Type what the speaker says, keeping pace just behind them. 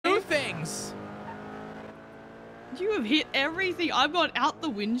things. You have hit everything. I've got out the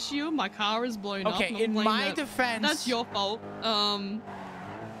windshield. My car is blown up. Okay, in my defense, that's your fault. And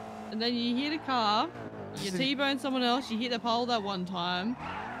then you hit a car. You T-bone someone else. You hit the pole that one time.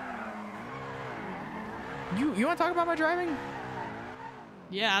 You want to talk about my driving?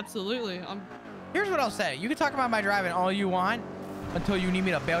 Yeah, absolutely. Here's what I'll say. You can talk about my driving all you want until you need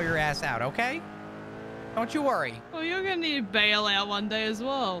me to bail your ass out, okay? Don't you worry. Well, you're gonna need to bail out one day as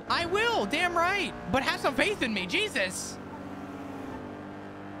well. I will, damn right. But have some faith in me, Jesus.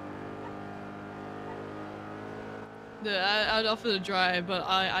 I'd offer to drive, but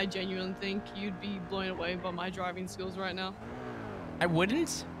I genuinely think you'd be blown away by my driving skills right now. I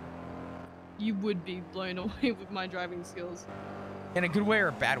wouldn't? You would be blown away with my driving skills. In a good way or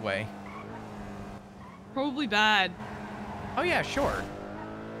a bad way? Probably bad. Oh yeah, sure.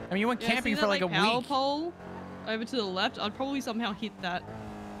 I mean, you went camping for like a power week. Pole over to the left. I'd probably somehow hit that.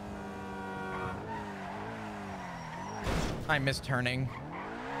 I missed turning.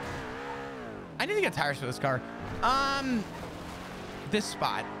 I need to get tires for this car. This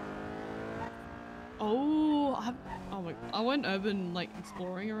spot. Oh, I went urban like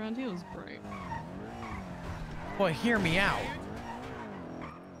exploring around here. It was great. Boy, hear me out.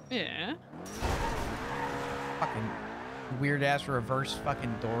 Yeah. Fucking weird ass reverse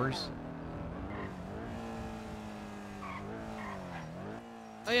fucking doors.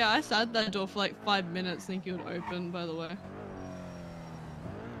 Oh yeah, I sat at that door for like 5 minutes thinking it would open, by the way.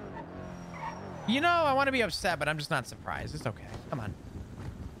 You know, I want to be upset, but I'm just not surprised. It's okay. Come on.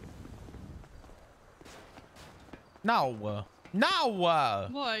 No. No.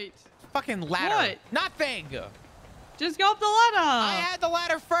 What? Fucking ladder. What? Nothing. Just go up the ladder. I had the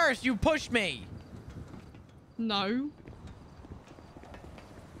ladder first. You pushed me. No.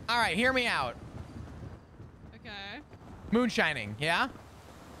 All right, hear me out. Okay. Moonshining, yeah?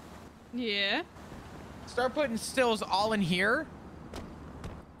 Yeah. Start putting stills all in here.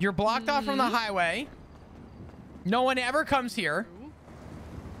 You're blocked off from the highway. No one ever comes here.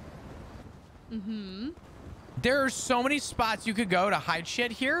 There are so many spots you could go to hide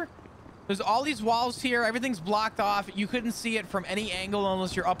shit here. There's all these walls here. Everything's blocked off. You couldn't see it from any angle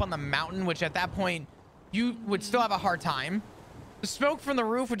unless you're up on the mountain, which at that point you would still have a hard time. The smoke from the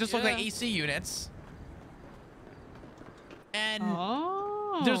roof would just look like AC units. And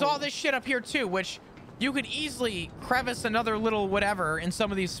there's all this shit up here too, which you could easily crevice another little whatever in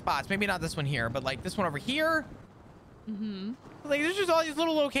some of these spots. Maybe not this one here, but like this one over here. Like there's just all these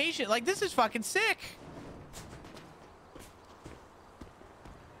little locations. Like this is fucking sick.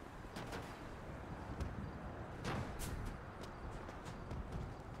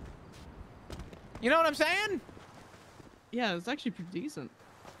 You know what I'm saying? Yeah, it's actually pretty decent.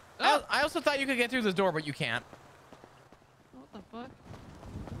 I also thought you could get through this door, but you can't. What the fuck?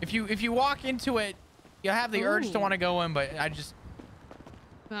 If you walk into it, you'll have the urge to want to go in, but I just...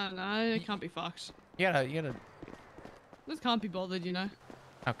 No, it can't be fucked. You gotta... This can't be bothered, you know?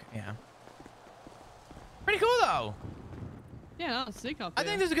 Okay, yeah. Pretty cool, though. Yeah, that's sick up I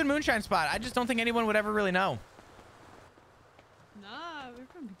think this is a good moonshine spot. I just don't think anyone would ever really know. Nah, we're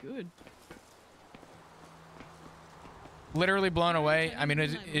gonna be good. Literally blown away. I mean,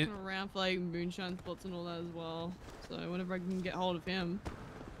 I'm looking around for like moonshine spots and all that as well. So whenever I can get hold of him.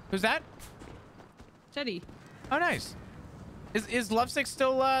 Who's that? Teddy. Oh, nice. Is Lovesick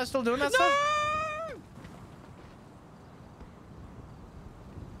still doing that stuff?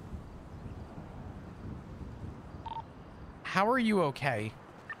 How are you okay?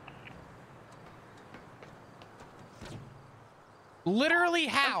 Literally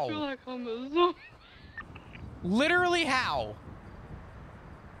how? I feel like I'm a zombie. Literally how?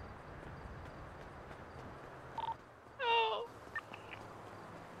 Oh.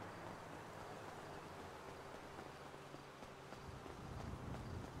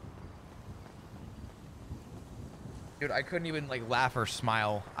 Dude, I couldn't even like laugh or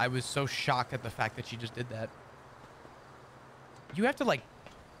smile. I was so shocked at the fact that she just did that. You have to like...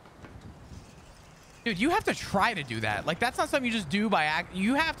 Dude, you have to try to do that. Like, that's not something you just do by act.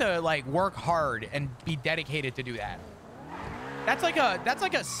 You have to like work hard and be dedicated to do that. That's like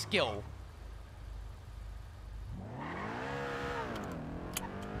a skill.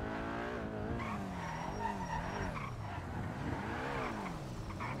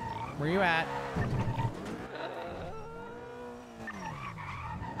 Where you at?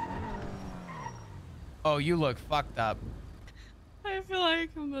 Oh, you look fucked up. I feel like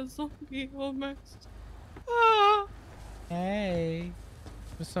I'm a zombie almost. Ah. Hey.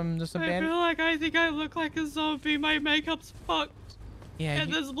 Just some I feel like I think I look like a zombie. My makeup's fucked. Yeah.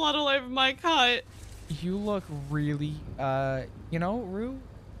 And there's blood all over my cut. You look really, you know, Rue?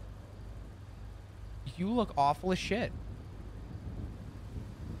 You look awful as shit.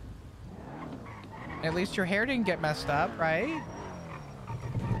 At least your hair didn't get messed up, right?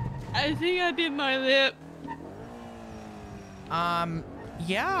 I think I bit my lip.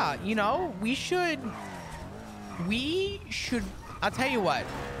 Yeah, you know, we should, I'll tell you what,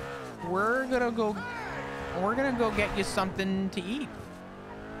 we're gonna go get you something to eat.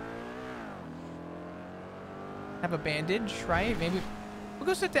 Have a bandage, right? Maybe we'll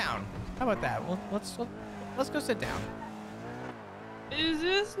go sit down. How about that? Well, let's go sit down. Is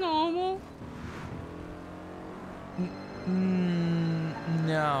this normal?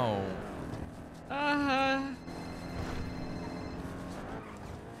 No.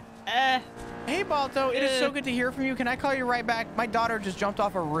 Hey, Balto, it is so good to hear from you. Can I call you right back? My daughter just jumped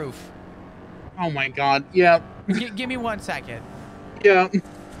off a roof. Oh my god. Yeah. Give me 1 second. Yeah.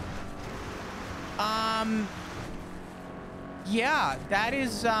 Yeah, that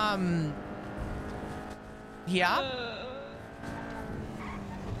is, yeah.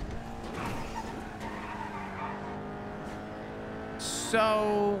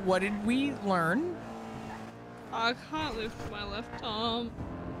 So, what did we learn? I can't lift my left arm.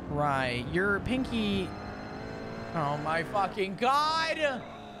 Right, your pinky. Oh my fucking god!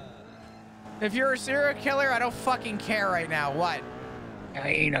 If you're a serial killer, I don't fucking care right now. What? I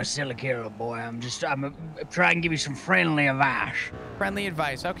ain't no silly killer, boy. I'm trying to give you some friendly advice. Friendly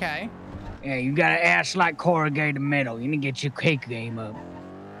advice, okay. Yeah, you got an ass like corrugated metal. You need to get your cake game up.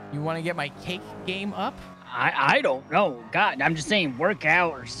 You want to get my cake game up? I don't know. God, I'm just saying, work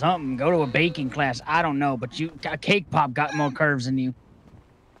out or something. Go to a baking class. I don't know, but a cake pop got more curves than you.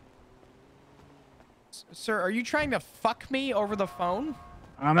 Sir, are you trying to fuck me over the phone?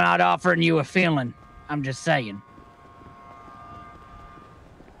 I'm not offering you a feeling. I'm just saying.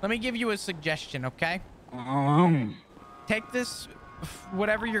 Let me give you a suggestion, okay? Take this,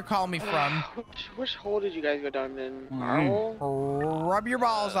 whatever you're calling me from. Which hole did you guys go down in? Our hole? Rub your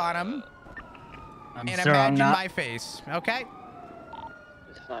balls on him. And sir, imagine my face, okay?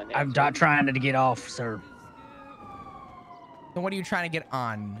 I'm not trying to get off, sir. Then what are you trying to get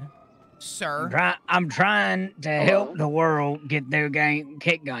on, sir? I'm trying to help the world get their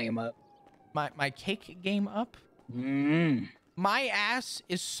cake game up. My cake game up? Mm. My ass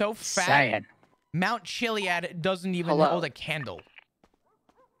is so fat. Sad. Mount Chiliad doesn't even hold a candle.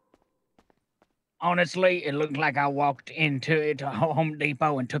 Honestly, it looked like I walked into Home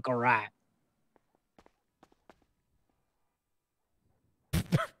Depot and took a right.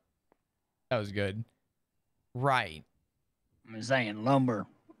 That was good. Right. I'm saying lumber.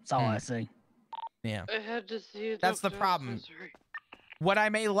 That's all I see. Yeah. I had to see it. That's the problem. What I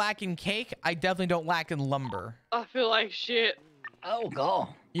may lack in cake, I definitely don't lack in lumber. I feel like shit. Oh, God.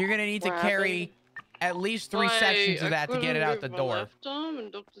 You're going to need to carry at least 3 sections of that to get it out the door.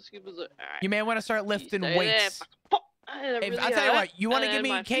 You may want to start lifting weights. I'll tell you what, you want to give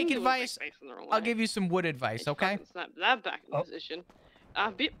me cake advice? I'll give you some wood advice, okay? Snap that back in position. I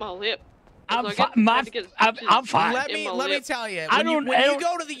bit my lip. I'm fine. Let me tell you. When you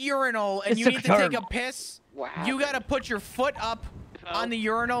go to the urinal and you need to take a piss, you got to put your foot up on the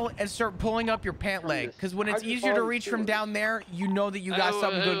urinal and start pulling up your pant leg. Because when it's easier to reach from down there, you know that you got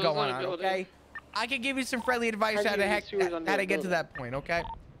something good going on, okay? I can give you some friendly advice how to get to that point, okay?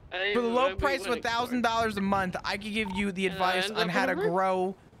 For the low price of $1,000 a month, I can give you the advice on how to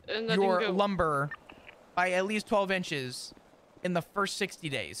grow your lumber by at least 12 inches in the first 60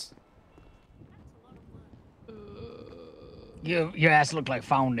 days. Your ass look like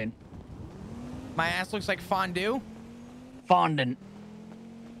fondant. My ass looks like fondue? Fondant.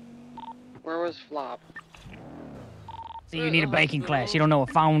 Where was Flop? See, you need a baking class. You don't know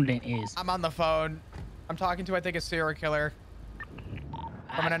what fondant is. I'm on the phone. I'm talking to, I think, a serial killer.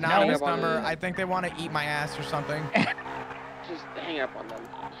 From an anonymous number. I think they want to eat my ass or something. Just hang up on them.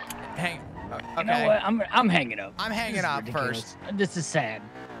 Okay. You know what? I'm hanging up. I'm hanging up first. This is sad.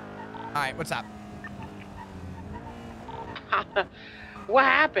 All right, what's up? What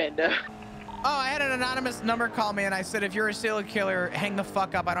happened? Oh, I had an anonymous number call me and I said, if you're a serial killer, hang the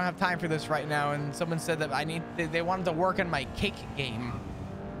fuck up. I don't have time for this right now. And someone said that they wanted to work on my cake game.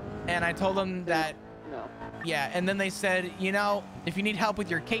 And I told them that, no. Yeah. And then they said, you know, if you need help with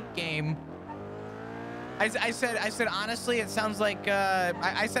your cake game, I said, honestly, it sounds like,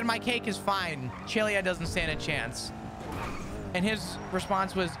 I said, my cake is fine. Chilia doesn't stand a chance. And his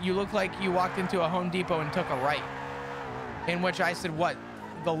response was, you look like you walked into a Home Depot and took a right. In which I said, what?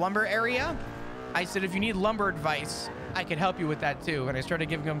 The lumber area? I said, if you need lumber advice, I could help you with that too. And I started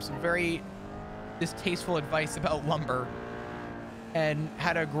giving him some very distasteful advice about lumber and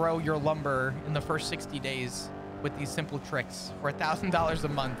how to grow your lumber in the first 60 days with these simple tricks for $1,000 a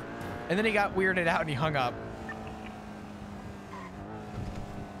month. And then he got weirded out and he hung up.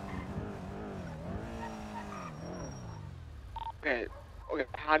 Okay. Okay.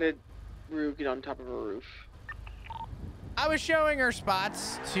 How did Rue get on top of a roof? I was showing her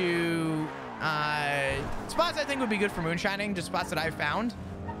spots to spots I think would be good for moonshining, just spots that I found.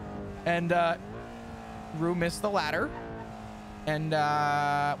 And Rue missed the ladder and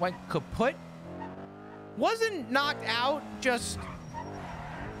went kaput. Wasn't knocked out, just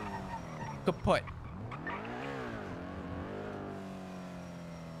kaput.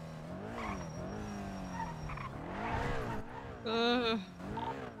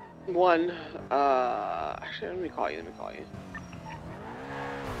 One. Actually, let me call you.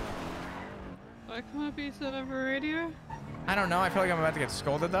 Why can't it be set over radio? I don't know. I feel like I'm about to get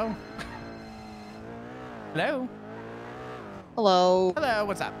scolded though. Hello. Hello. Hello.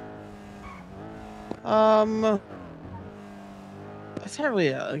 What's up? It's not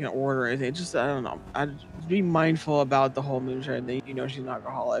really like an order or anything. Just I don't know. I'd be mindful about the whole moonshine thing. You know, she's an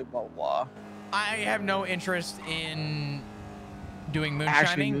alcoholic. Blah blah blah. I have no interest in doing moonshining.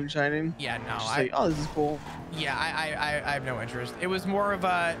 Actually, moonshining. Yeah, no. Just like, oh, this is cool. Yeah, I have no interest. It was more of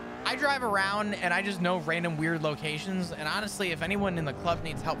a, I drive around and I just know random weird locations. And honestly, if anyone in the club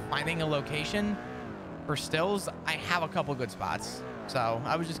needs help finding a location for stills, I have a couple good spots. So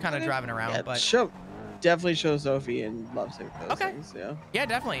I was just kind of driving around, Yeah, but definitely show Sophie and Love Sync those Okay. things. Yeah. yeah,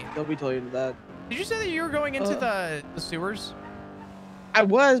 definitely. They'll be totally into that. Did you say that you were going into the sewers? I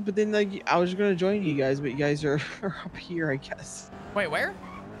was, but then like I was gonna join you guys, but you guys are up here, I guess. Wait, where?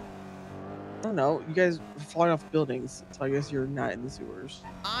 I don't know. You guys are falling off buildings, so I guess you're not in the sewers.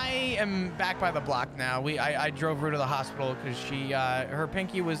 I am back by the block now. I drove her to the hospital because she her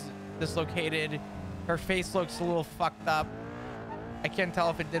pinky was dislocated. Her face looks a little fucked up. I can't tell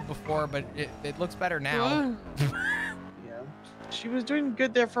if it did before, but it looks better now. Yeah. She was doing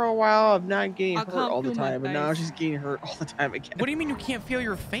good there for a while of not getting I hurt can't all the feel my time, but now face. she's getting hurt all the time again. What do you mean you can't feel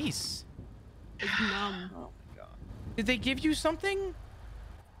your face? It's numb. Oh my god. Did they give you something?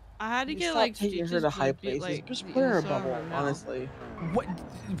 I had to You get stop like taking her stitches to to high get, places. like, Just the put her in a inside of bubble, her mouth. honestly. What?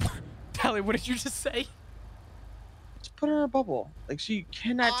 Tally, what did you just say? Just put her in a bubble. Like she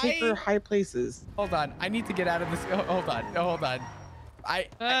cannot take her high places. Hold on. I need to get out of this. Oh, hold on. Oh, hold on.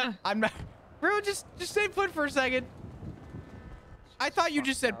 I'm not. Bro, just stay put for a second. I thought you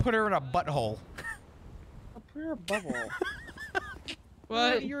just said put her in a butthole. I'll put her in a bubble.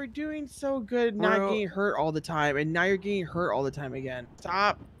 What? You're doing so good not Bro. getting hurt all the time, and now you're getting hurt all the time again.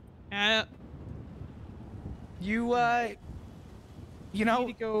 Stop. Yeah. You You know,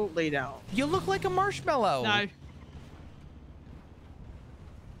 need to go lay down. you look like a marshmallow. No.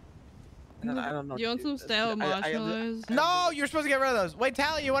 I don't know. You want some stale marshmallows? No, you're supposed to get rid of those. Wait,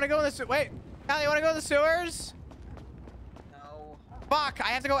 Tally, you want to go in the wait? Tally, you want to go in the sewers? No. Fuck, I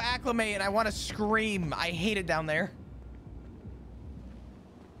have to go acclimate and I want to scream. I hate it down there.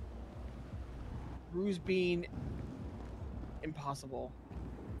 Rue's being impossible.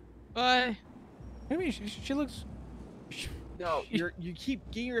 Why? I mean, she looks. No, you keep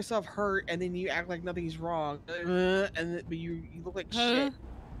getting yourself hurt, and then you act like nothing's wrong, but you look like shit.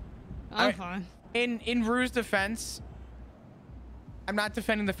 I'm fine. In Rue's defense, I'm not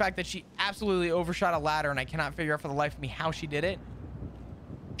defending the fact that she absolutely overshot a ladder and I cannot figure out for the life of me how she did it.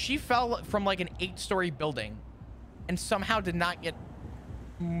 She fell from like an 8-story building and somehow did not get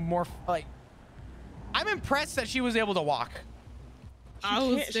more like. I'm impressed that she was able to walk. I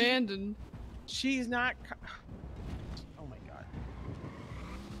was can't- standing. She's not. Oh my god.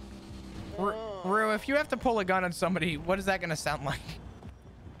 Rue, if you have to pull a gun on somebody, what is that going to sound like?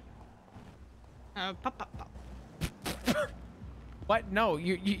 Pop, pop, pop. What? No,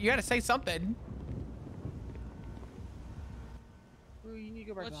 you got to say something. Rue, you need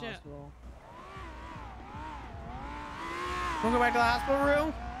to go back to Watch the out. hospital. We'll go back to the hospital,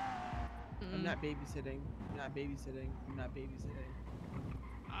 Rue. I'm not babysitting. I'm not babysitting. I'm not babysitting.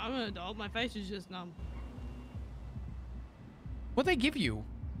 I'm an adult. My face is just numb. What'd they give you?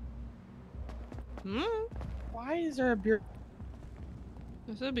 Hmm? Why is there a beer?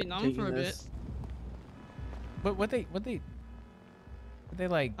 I said be numb taking for a bit. this? What they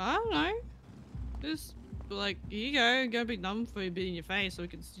like? I don't know. Just like, here you go. Go be numb for a bit in your face so we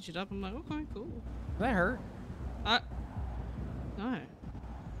can stitch it up. I'm like, okay, cool. Did that hurt? No.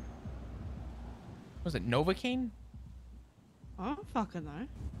 Was it Novocaine? I don't fucking know.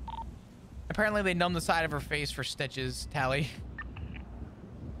 Apparently they numbed the side of her face for stitches, Tally.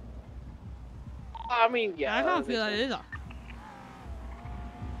 I mean, yeah. I can't feel that either.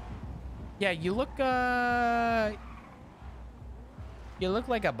 Yeah, you look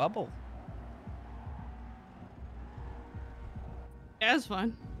like a bubble. Yeah, it's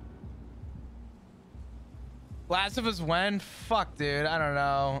fine. Last of Us when? Fuck, dude. I don't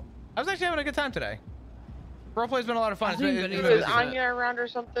know. I was actually having a good time today. Roleplay's been a lot of fun. It's been Is busy. Anya around or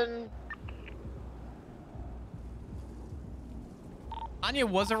something? Anya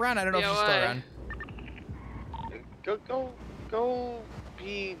was around. I don't know if she's still around. Go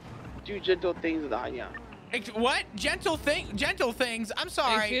do gentle things with Anya. What? Gentle things? I'm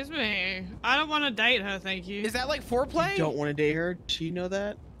sorry. Excuse me. I don't want to date her, thank you. Is that like foreplay? You don't want to date her? Does she know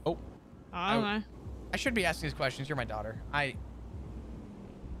that? Oh. I don't know. I should be asking these questions. You're my daughter.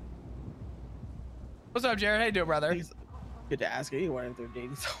 What's up, Jared? How you doing, brother? It's good to ask anyone if they're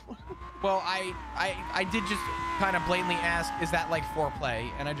dating someone. Well, I did just kind of blatantly ask, is that like foreplay?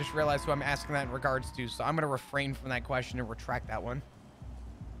 And I just realized who I'm asking that in regards to, so I'm going to refrain from that question and retract that one.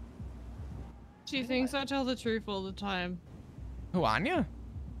 She thinks I tell the truth all the time. Who, Anya?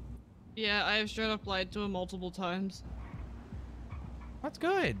 Yeah, I have straight up lied to her multiple times. That's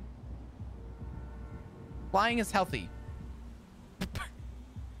good. Lying is healthy.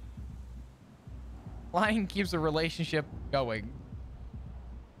 Lying keeps a relationship going.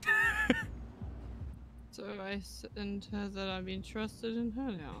 So I sent her that I'm interested in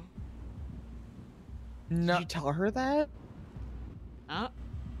her now. No. Did you tell her that?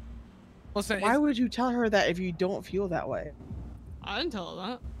 Listen, Why would you tell her that if you don't feel that way? I didn't tell her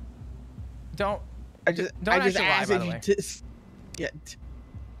that. don't Don't actually lie, asked by if the you way. just. Yeah.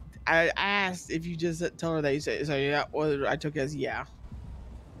 I asked if you just tell her that. You say so. Yeah. Or I took it as yeah.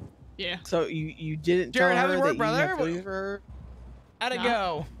 Yeah. So you didn't Jared, tell how'd her it work, that brother? you have feelings for her? How'd it No.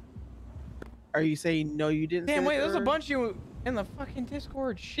 go? Are you saying no? You didn't. Damn, say wait, it to there's a her? bunch of you in the fucking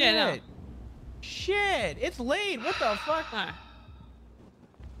Discord. Shit. Yeah, no. Shit, it's late. What the fuck? Ah.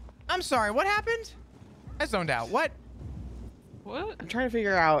 I'm sorry, what happened? I zoned out. What? What? I'm trying to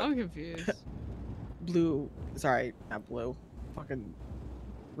figure out. I'm confused. Blue. Sorry, not blue. Fucking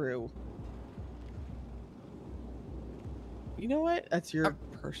Rue. You know what? That's your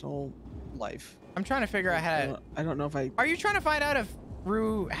personal life. I'm trying to figure out how to... I don't know if I. Are you trying to find out if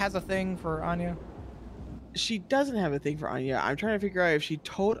Rue has a thing for Anya? She doesn't have a thing for Anya. I'm trying to figure out if she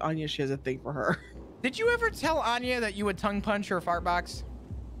told Anya she has a thing for her. Did you ever tell Anya that you would tongue punch her fart box?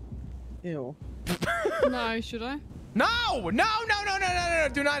 Ew. No, should I? No!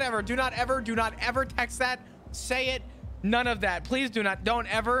 Do not ever text that. Say it. None of that. Please do not. Don't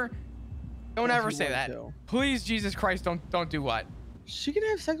ever Unless you say want that. to. Please, Jesus Christ, don't do what? She can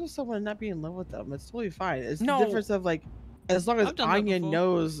have sex with someone and not be in love with them. It's totally fine. It's No. the difference of like, as long as I've done that Anya before.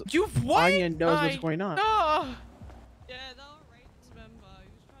 knows, You've what? Anya knows what's going on. No. Yeah, they were rapist member. He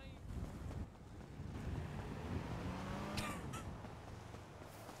was trying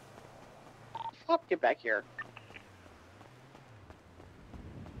Flop, get back here.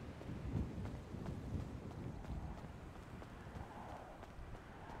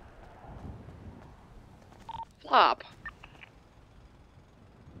 Flop.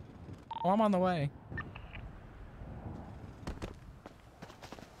 Oh, I'm on the way.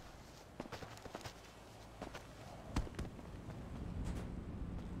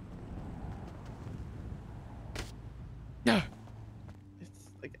 Yeah. It's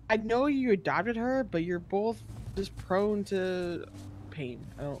like I know you adopted her, but you're both just prone to pain.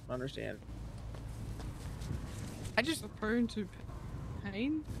 I don't understand. I just... to prone to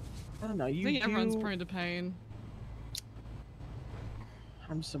pain. I don't know. I You think everyone's do- prone to pain.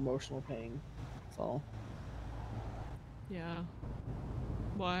 I'm just emotional pain. That's all. Yeah.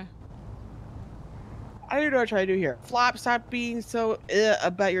 Why? I don't know what I'm trying to do here. Flop, stop being so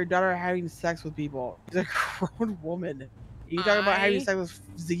about your daughter having sex with people. She's a grown woman. You talk about having sex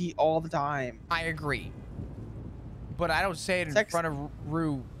with Ziggy all the time. I agree. But I don't say it in Sex- front of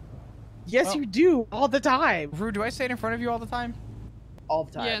Rue. Yes, Oh. you do all the time. Rue, do I say it in front of you all the time? All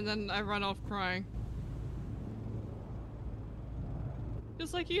the time. Yeah, and then I run off crying.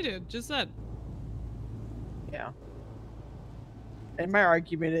 Just like you did, just said. Yeah. And my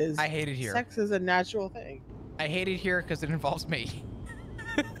argument is, I hate it here. sex is a natural thing. I hate it here because it involves me.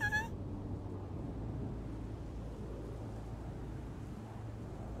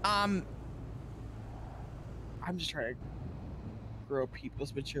 I'm just trying to grow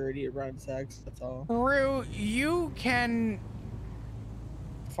people's maturity around sex. That's all. Rue, you can...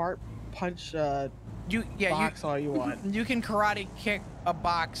 Fart, punch, You box all you want. you can karate kick a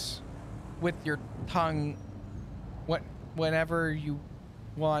box with your tongue whenever you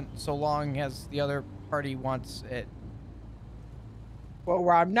want, so long as the other party wants it. Well,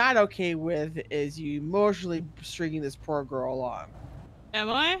 where I'm not okay with is you emotionally stringing this poor girl along. Am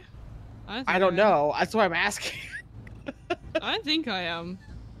I? I don't am. know. That's why I'm asking. I think I am.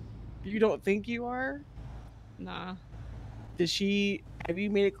 You don't think you are? Nah. Have you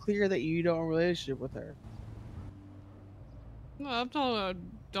made it clear that you don't have a relationship with her? No, I'm not. I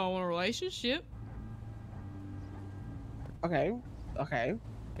don't want a relationship. Okay. Okay.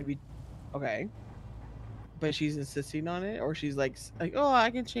 Maybe. Okay. But she's insisting on it, or she's like, oh, I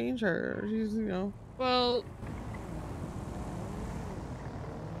can change her. Or she's, you know. Well.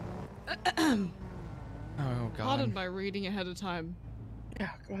 Oh God. Pardon my reading ahead of time. Yeah,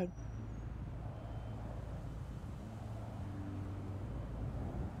 go ahead.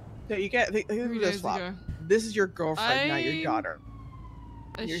 So you get think 3 of this days flop. ago. This is your girlfriend, not your I'm daughter.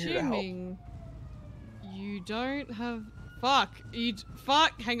 You're here to help. Assuming you don't have. Fuck.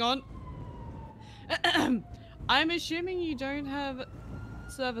 Fuck. Hang on. I'm assuming you don't have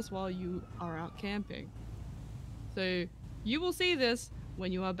service while you are out camping. So you will see this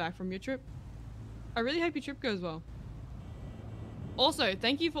when you are back from your trip. I really hope your trip goes well. Also,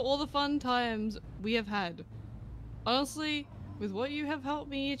 thank you for all the fun times we have had. Honestly, with what you have helped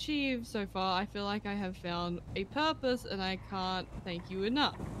me achieve so far, I feel like I have found a purpose and I can't thank you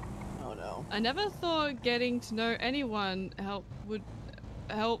enough. Oh no. I never thought getting to know anyone would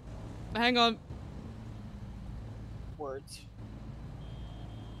help. Hang on. Words.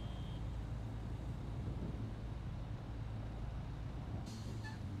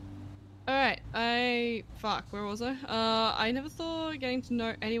 Alright, fuck, where was I? I never thought getting to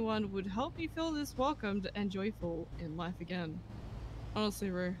know anyone would help me feel this welcomed and joyful in life again.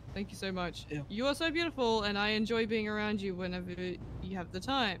 Honestly, Rue, thank you so much. Yeah. You are so beautiful and I enjoy being around you whenever you have the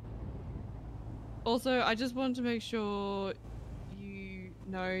time. Also, I just wanted to make sure you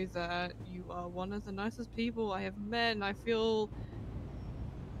know that you are one of the nicest people I have met, and I feel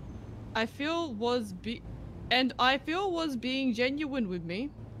was being genuine with me.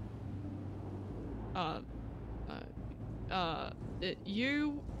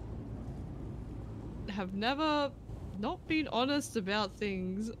 You have never not been honest about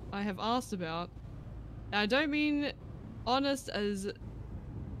things I have asked about. And I don't mean honest as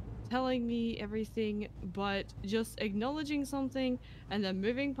telling me everything, but just acknowledging something and then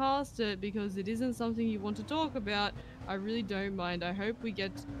moving past it because it isn't something you want to talk about. I really don't mind. I hope we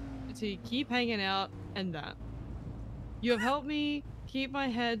get to keep hanging out and that. You have helped me keep my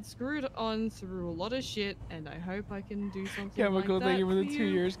head screwed on through a lot of shit, and I hope I can do something Chemical, like that thank you for the 2 you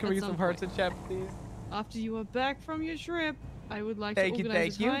years. Can we at get some some hearts point. in chat, please? After you are back from your trip, I would like Thank to you,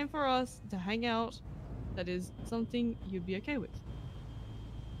 organize thank a you. time for us to hang out. That is something you'd be okay with.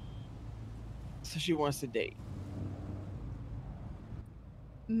 So she wants to date.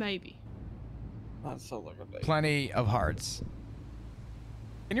 Maybe. That's so lovely. Plenty of hearts.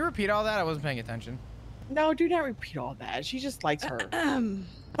 Can you repeat all that? I wasn't paying attention. No, do not repeat all that. She just likes her. Wait,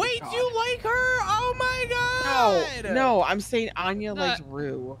 God. you like her? Oh my God! No, I'm saying Anya No. likes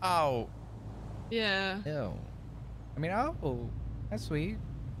Rue. Oh. Yeah. Ew. I mean, oh, that's sweet.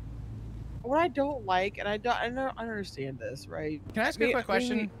 What I don't like, and I don't understand this, right? Can I ask you a quick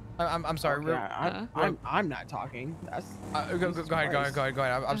question? I'm sorry. Okay, I'm not talking. That's Go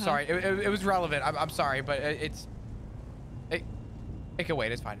ahead. I'm sorry. It was relevant. I'm sorry, but it can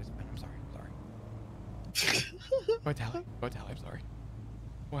wait. It's fine. I'm sorry. Go tell him. I'm sorry.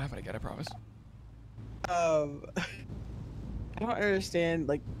 What happened again? I promise. I don't understand.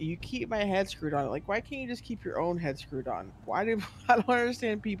 Like, you keep my head screwed on. Like, why can't you just keep your own head screwed on? I don't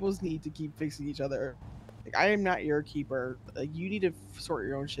understand people's need to keep fixing each other. Like, I am not your keeper. Like, you need to sort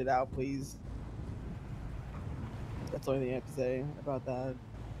your own shit out, please. That's the only thing I have to say about that.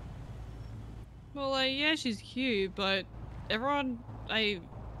 Well, yeah, she's cute, but everyone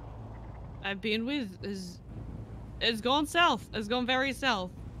I've been with has gone south. Has gone very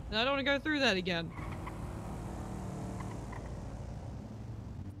south, and I don't want to go through that again.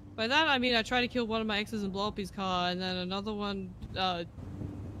 By that I mean I tried to kill one of my exes and blow up his car, and then another one, I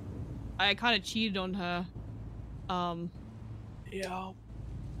kind of cheated on her. Yeah.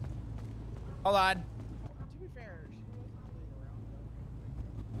 Hold on. To be fair, she wasn't really around, though.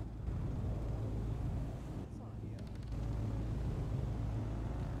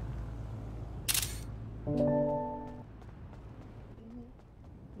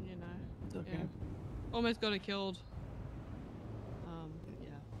 You know. It's okay. Yeah. Almost got her killed. Yeah.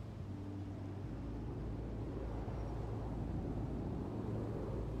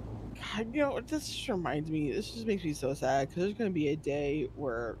 God, you know, this just reminds me, this just makes me so sad, because there's going to be a day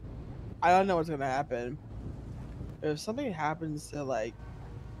where I don't know what's going to happen. If something happens to, like,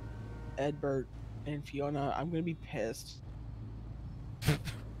 Edbert and Fiona, I'm going to be pissed.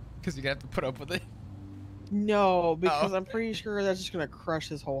 Because you're gonna have to put up with it. No, because I'm pretty sure that's just going to crush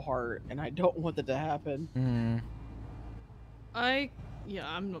his whole heart, and I don't want that to happen. Yeah,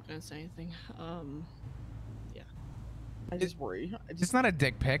 I'm not gonna say anything. Yeah. I just worry. It's not a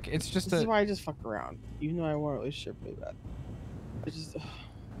dick pic. It's just This is why I just fuck around, even though I want a relationship really bad. It's just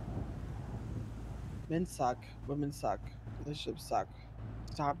men suck, women suck, relationships suck.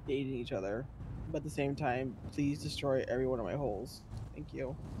 Stop dating each other, but at the same time, please destroy every one of my holes. Thank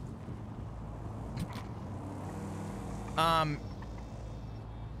you.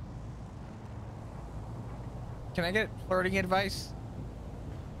 Can I get flirting advice?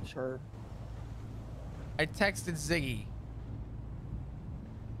 Sure. I texted Ziggy.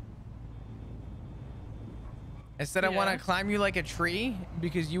 I said I want to climb you like a tree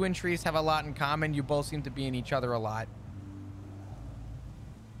because you and trees have a lot in common. You both seem to be in each other a lot.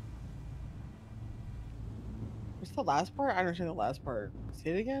 What's the last part? I don't understand the last part.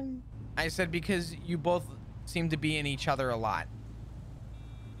 Say it again. I said because you both seem to be in each other a lot.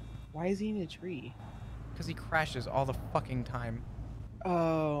 Why is he in a tree? Because he crashes all the fucking time.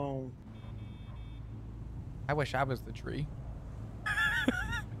 Oh. I wish I was the tree.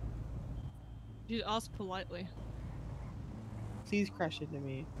 You ask politely. Please crash into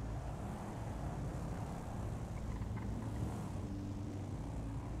me.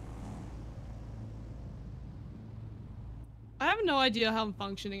 I have no idea how I'm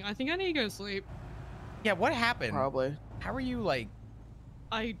functioning. I think I need to go to sleep. Yeah, what happened? Probably. How are you like?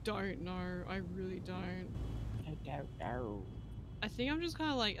 I don't know. I really don't. I don't know. I think I'm just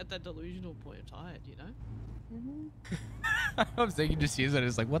kind of like at that delusional point of tired, you know? I was thinking just use it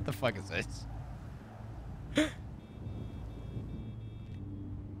as like, what the fuck is this?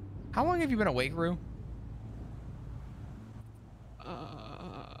 How long have you been awake, Rue?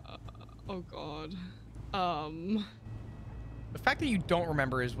 Oh god. The fact that you don't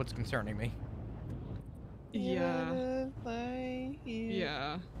remember is what's concerning me. Yeah.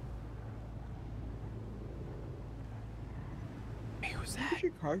 Yeah. Hey, who's that?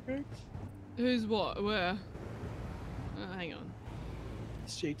 Your car fixed? Who's what? Where? Hang on.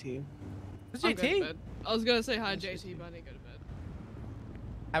 It's JT. Who's I'm going to JT? bed. I was gonna say hi, It's JT, JT. but I didn't go to bed.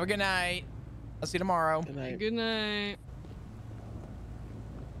 Have a good night. I'll see you tomorrow. Good night. Good night.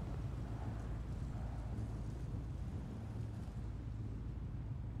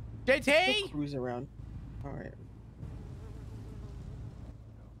 JT! Still cruising around. All right.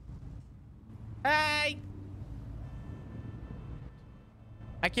 Hey!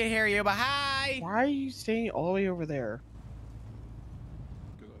 I can't hear you, but hi! Why are you staying all the way over there?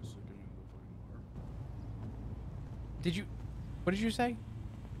 Because I was sleeping in the fucking bar. Did you... What did you say?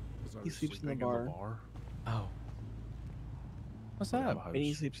 'Cause I He was sleeps in the sleeping bar. Oh. What's Yeah, I'm a up? host.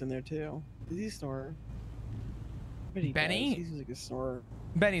 Benny sleeps in there too. Does he snore? Benny? He's like a snorer.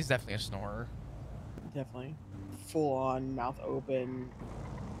 Benny's definitely a snorer. Definitely. Full on, mouth open,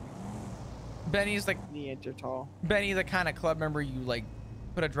 Benny's like... Neanderthal. Benny, the kind of club member you like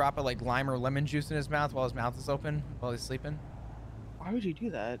put a drop of like lime or lemon juice in his mouth while his mouth is open while he's sleeping. Why would you do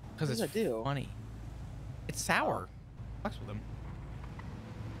that? Because What it's does that do? funny. It's sour. Fucks with him.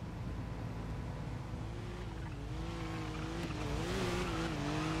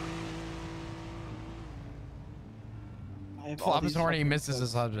 I have all Flop is these horny, fucking misses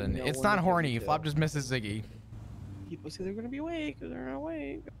his clips husband. no It's one not would give horny. me to. Flop just misses Ziggy. People say they're gonna be awake, but they're not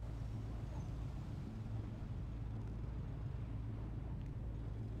awake.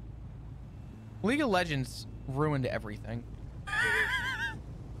 League of Legends ruined everything.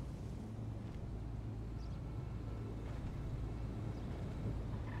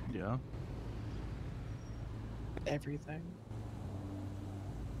 Yeah. Everything.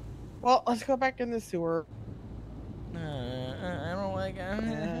 Well, let's go back in the sewer. I don't like it.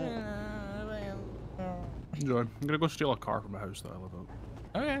 Enjoy. I'm gonna go steal a car from a house that I live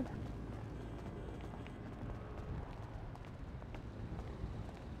at. Okay.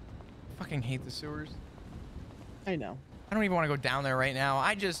 Fucking hate the sewers. I know. I don't even want to go down there right now.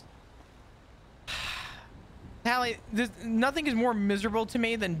 I just... Tally, nothing is more miserable to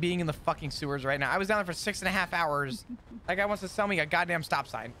me than being in the fucking sewers right now. I was down there for 6.5 hours. That guy wants to sell me a goddamn stop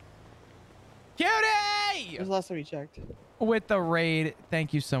sign. Cutie! When's the last time you checked? With the raid.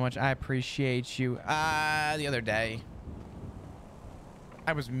 Thank you so much. I appreciate you. The other day.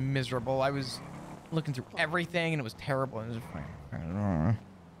 I was miserable. I was looking through everything and it was terrible. It was fine.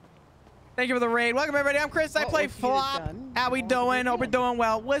 Thank you for the raid. Welcome everybody. I'm Chris. I Well, play let's get it Flop. done. How we Well, let's get doing? it Hope we're done. doing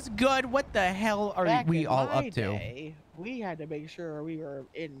well. What's good? What the hell are Back we in all my up to? day, we had to make sure we were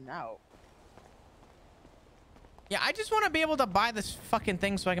in and out. Yeah, I just want to be able to buy this fucking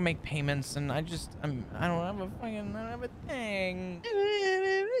thing so I can make payments, and I don't have a thing.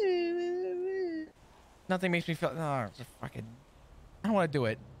 Nothing makes me feel. Oh, it's a fucking. I don't want to do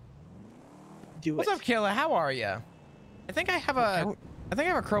it. Do What's it. up, Kayla? How are you? I think I have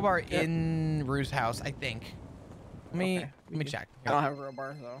a crowbar in Rue's house. I think. Let me Okay, let me check. I don't have a real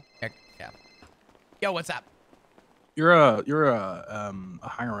bar though. Yeah. Yo, what's up? You're a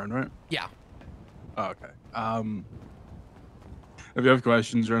hanger on, right? Yeah. Oh, okay. If you have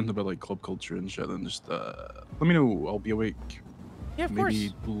questions or anything about like club culture and shit, then just let me know. I'll be awake. Yeah, of Maybe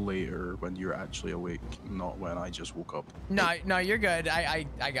course. later when you're actually awake, not when I just woke up. No, no, you're good. I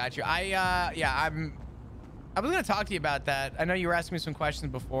got you. Yeah, I was gonna talk to you about that. I know you were asking me some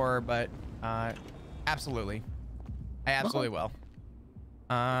questions before, but absolutely, I absolutely will.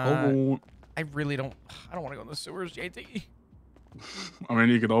 I really don't. I don't want to go in the sewers, JT. I mean,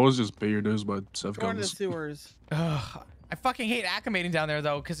 you could always just pay your dues by self Going to guns. sewers. Ugh, I fucking hate acclimating down there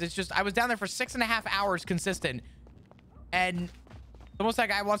though, because it's just I was down there for 6.5 hours consistent, and almost that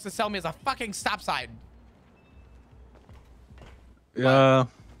guy wants to sell me as a fucking stop sign. Yeah.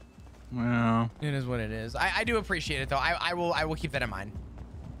 Yeah. It is what it is. I do appreciate it though. I will keep that in mind.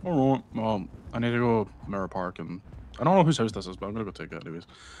 All right. Well, I need to go Mirror Park, and I don't know whose house this is, but I'm gonna go take it anyways.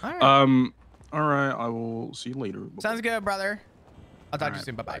 All right. All right. I will see you later. Bye-bye. Sounds good, brother. I'll talk All to you right,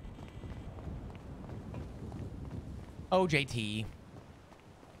 soon. Bye bye. bye. Oh, JT.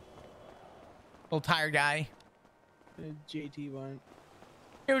 Little tired guy. JT one.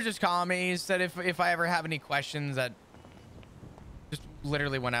 He was just calling me. He said if I ever have any questions, that just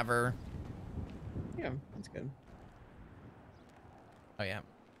literally whenever. Yeah, that's good. Oh yeah.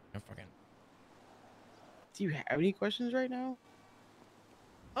 No fucking. Do you have any questions right now?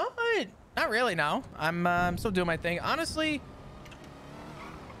 Not really. No. I'm still doing my thing. Honestly,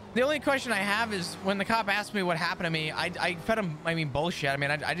 the only question I have is when the cop asked me what happened to me, I fed him. I mean, bullshit. I mean,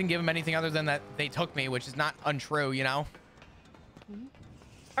 I didn't give him anything other than that they took me, which is not untrue, you know.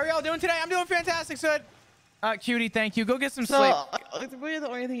 How are y'all doing today? I'm doing fantastic, Soot. Cutie, thank you. Go get some sleep. Like, the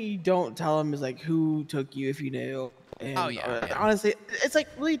only thing you don't tell them is like who took you if you knew. And, Oh, yeah. Honestly, it's like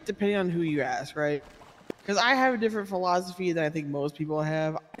really depending on who you ask, right? Because I have a different philosophy than I think most people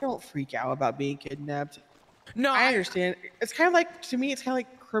have. I don't freak out about being kidnapped. No, I understand. It's kind of like, to me, it's kind of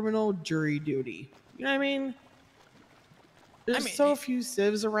like criminal jury duty. You know what I mean? There's so few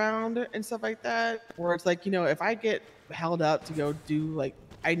civs around and stuff like that, where it's like, you know, if I get held up to go do, like,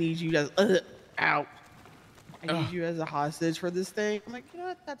 I need you to, out. I need you as a hostage for this thing. I'm like, you know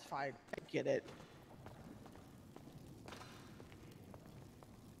what? That's fine. I get it.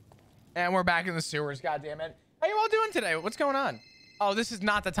 And we're back in the sewers. God damn it. How you all doing today? What's going on? Oh, this is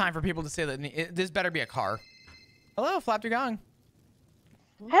not the time for people to say that. This better be a car. Hello, Flap your gong.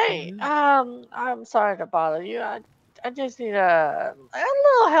 Hey, I'm sorry to bother you. I just need a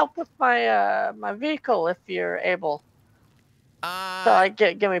little help with my my vehicle if you're able. So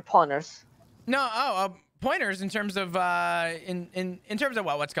give me pointers. No, pointers in terms of in terms of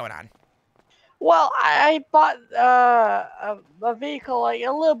what? What's going on? Well, I bought a vehicle like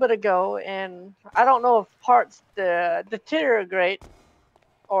a little bit ago, and I don't know if parts deteriorate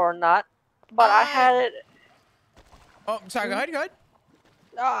or not, but I had it. Oh, sorry. Go ahead.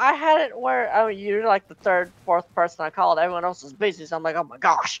 I had it where, I mean, you're like the third, fourth person I called. Everyone else is busy, so I'm like, oh my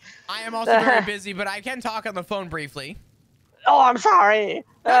gosh. I am also very busy, but I can talk on the phone briefly. Oh, I'm sorry.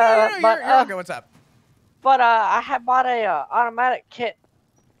 No, you're okay. What's up? But I had bought a automatic kit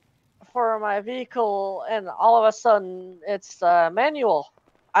for my vehicle, and all of a sudden it's manual.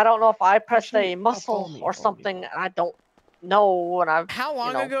 I don't know if I pressed a muscle or something, and I don't know when I've. How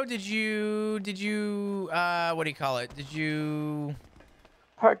long ago did you what do you call it? Did you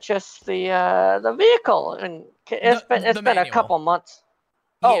purchase the vehicle? And it's been a couple months.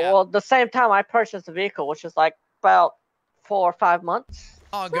 Oh well, the same time I purchased the vehicle, which is like about 4 or 5 months.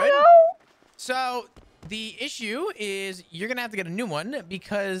 Oh, good. So the issue is you're gonna have to get a new one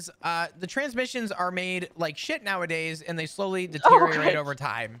because the transmissions are made like shit nowadays, and they slowly deteriorate over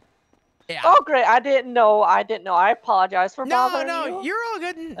time. Yeah. Oh, great. I didn't know. I apologize for bothering you. No, you're all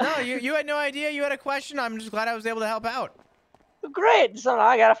good. No, you had no idea. You had a question. I'm just glad I was able to help out. Great. So now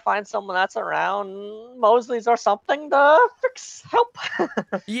I gotta find someone that's around Mosley's or something to help.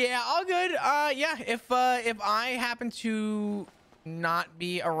 Yeah, all good. Yeah. If I happen to not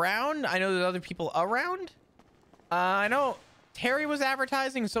be around, I know there's other people around. I know Terry was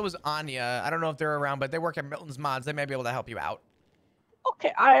advertising, so was Anya. I don't know if they're around, but they work at Milton's Mods. They may be able to help you out.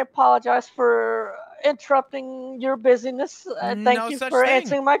 Okay, I apologize for interrupting your busyness. Thank you for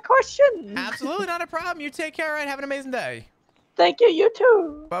answering my question. Absolutely not a problem. You take care, right? Have an amazing day. Thank you. You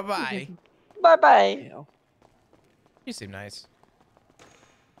too. Bye-bye. Bye-bye. You seem nice.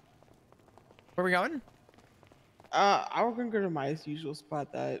 Where are we going? I was gonna go to my usual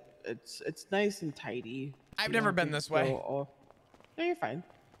spot. That it's nice and tidy. I've never been this way. No, you're fine.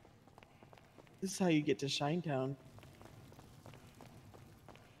 This is how you get to Shinetown.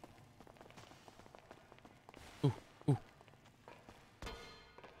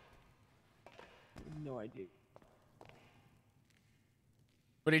 No idea.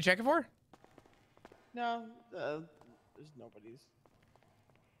 What are you checking for? No, there's nobody's.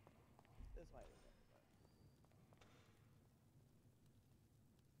 That's why.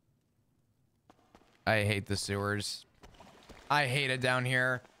 I hate the sewers. I hate it down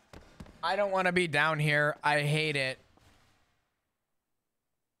here. I don't want to be down here. I hate it.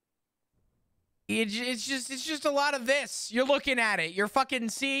 It's just a lot of this. You're looking at it. You're fucking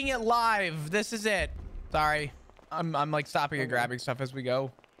seeing it live. This is it. Sorry. I'm like stopping and grabbing stuff as we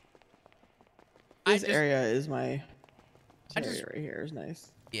go. This area is my area right here is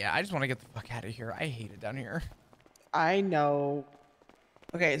nice. Yeah, I just want to get the fuck out of here. I hate it down here. I know.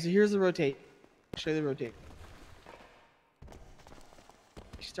 Okay, so here's the rotate. I'll show you the rotate.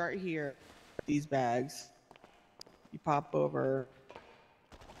 You start here, these bags. You pop over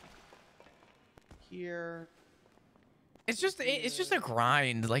here. It's just a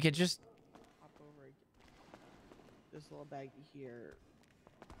grind. Like it just Pop over this little baggie here,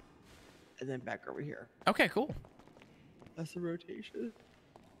 and then back over here. okay, cool. That's the rotation.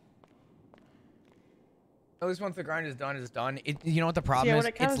 At least once the grind is done, it's done. You know what the problem Yeah, is?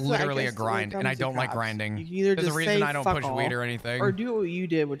 when it comes It's to- I literally a guess when it grind, and I comes to don't like cops, grinding. You can either There's a just reason say I don't fuck push all, weed or anything. or do what you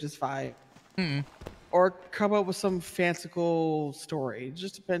did, which is fine. Hmm. Or come up with some fanciful story. It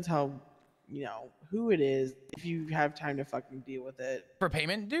just depends how, you know, who it is. If you have time to fucking deal with it. For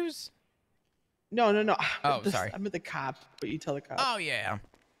payment dues? No. Oh, sorry. I meant the cops, but you tell the cops. Oh yeah.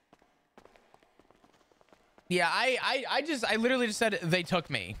 Yeah, I literally just said they took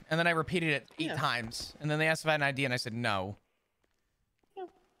me, and then I repeated it 8 times, and then they asked if I had an ID, and I said no. Yeah,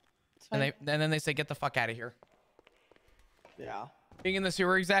 and then they say get the fuck out of here. Yeah. Being in the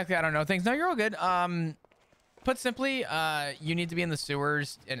sewer, exactly. I don't know things. No, you're all good. Put simply, you need to be in the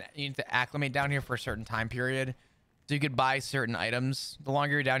sewers, and you need to acclimate down here for a certain time period, so you could buy certain items. The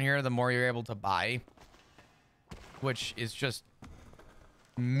longer you're down here, the more you're able to buy, which is just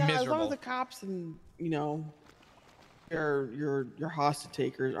miserable. No, as long as the cops and your hostage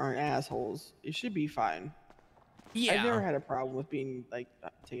takers aren't assholes, it should be fine. Yeah. I've never had a problem with being like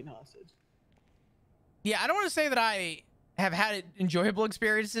taken hostage. Yeah, I don't want to say that I have had enjoyable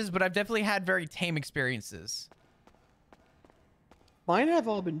experiences, but I've definitely had very tame experiences. Mine have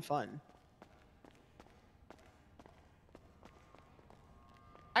all been fun.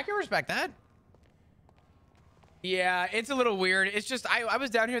 I can respect that. Yeah, it's a little weird. It's just I was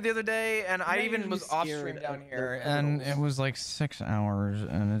down here the other day, and I even was off stream down here, and it was like 6 hours,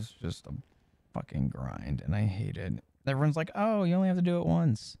 and it's just a fucking grind, and I hate it. Everyone's like, "Oh, you only have to do it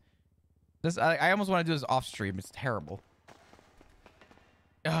once." This I almost want to do this off stream. It's terrible.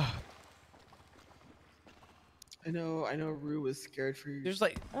 Ugh. I know Rue was scared for you. There's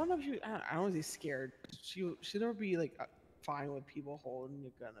like I don't know if I don't know if she's scared. She'll never be like fine with people holding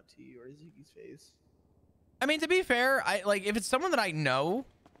a gun up to you or Ziggy's face. I mean, to be fair, if it's someone that I know,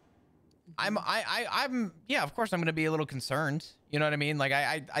 I'm yeah, of course I'm gonna be a little concerned. You know what I mean? Like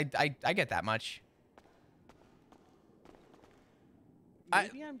I get that much.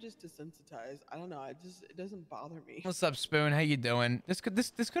 Maybe I'm just desensitized. I don't know. It doesn't bother me. What's up, Spoon? How you doing? This could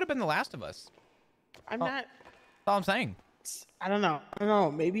have been The Last of Us. I'm not. That's all I'm saying. I don't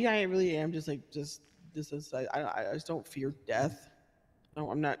know. Maybe I really am just desensitized. I just don't fear death.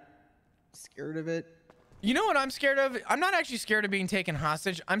 No, I'm not scared of it. You know what I'm scared of? I'm not actually scared of being taken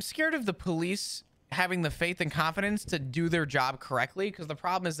hostage. I'm scared of the police having the faith and confidence to do their job correctly. Because the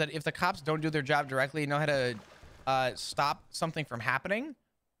problem is that if the cops don't do their job directly, know how to stop something from happening,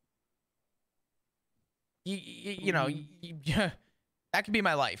 you know, that could be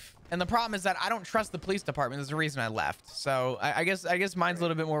my life. And the problem is that I don't trust the police department. There's a reason I left. So I guess mine's a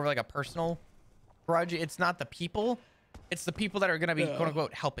little bit more of like a personal grudge. It's not the people. It's the people that are going to be, quote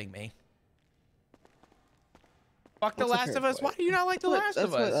unquote, helping me. Fuck The Last of Us. Why do you not like The Last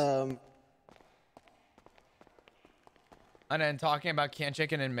of Us? And then talking about canned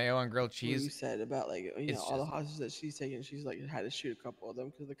chicken and mayo and grilled cheese. You said about like all the hostages that she's taking. She's like had to shoot a couple of them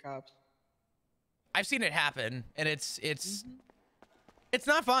because of the cops. I've seen it happen, and it's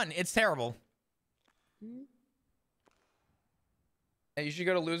not fun. It's terrible. Hey, you should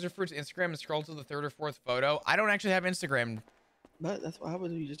go to Loser Fruit's Instagram and scroll to the 3rd or 4th photo. I don't actually have Instagram. But that's what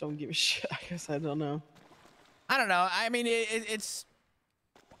happens when you just don't give a shit. I guess I don't know. I don't know. I mean, it's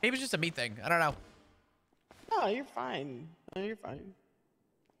maybe it's just a me thing. I don't know. No, you're fine. No, you're fine.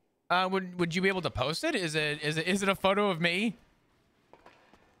 Would you be able to post it? Is it a photo of me?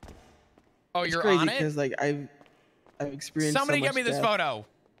 Oh, It's you're crazy on it? because like I've experienced. Somebody so get much me this death. photo.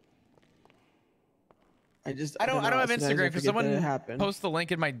 I don't don't know, have sometimes I Instagram. Could forget someone that it happened. post the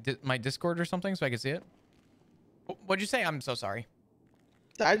link in my Discord or something so I can see it? What'd you say? I'm so sorry.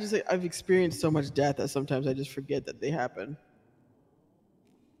 I've experienced so much death that sometimes I just forget that they happen.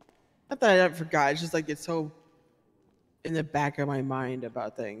 Not that I forgot. It's just like it's so in the back of my mind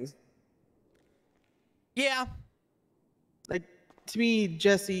about things. Yeah. Like to me,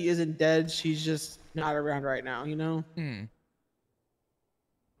 Jessie isn't dead. She's just not around right now. You know.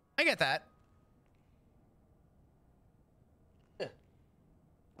 I get that.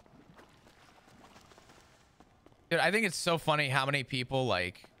 Dude, I think it's so funny how many people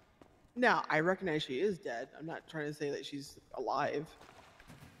like. Now I recognize she is dead. I'm not trying to say that she's alive.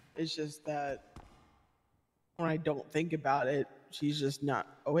 It's just that when I don't think about it, she's just not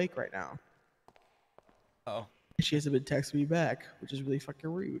awake right now. Oh. She hasn't been texting me back, which is really fucking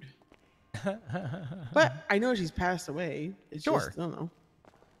rude. But I know she's passed away. It's Sure. just, I don't know.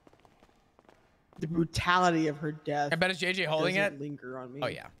 The brutality of her death. I bet it's JJ holding doesn't it. linger on me. Oh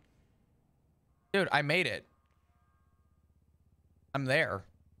yeah. Dude, I made it. I'm there.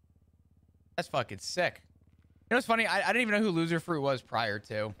 That's fucking sick. You know what's funny? I didn't even know who Loser Fruit was prior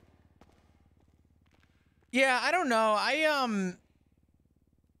to. Yeah, I don't know. I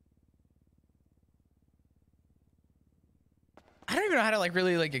don't even know how to like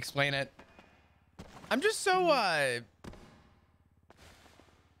really like explain it. I'm just so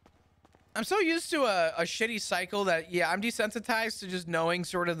I'm so used to a shitty cycle that yeah, I'm desensitized to just knowing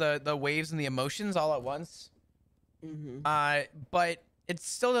sort of the waves and the emotions all at once. But it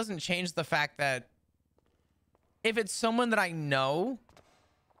still doesn't change the fact that if it's someone that I know,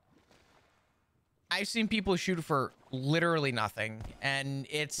 I've seen people shoot for literally nothing, and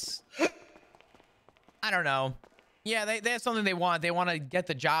it's I don't know. Yeah, they have something they want. They want to get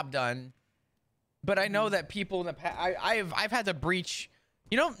the job done. But I know that people in the past, I've had to breach.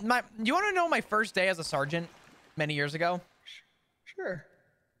 You know, you want to know my first day as a sergeant many years ago? Sure.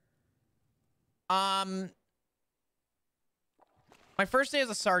 My first day as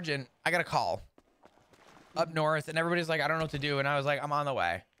a sergeant, I got a call up north, and everybody's like, I don't know what to do. And I was like, I'm on the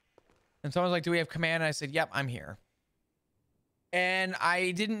way. And someone's like, do we have command? And I said, yep, I'm here. And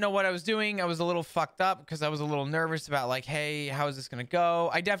I didn't know what I was doing. I was a little fucked up because I was a little nervous about like, hey, how is this going to go?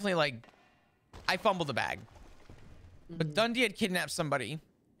 I definitely like, I fumbled the bag. But Dundee had kidnapped somebody,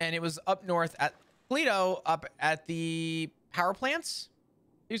 and it was up north at Toledo, up at the power plants.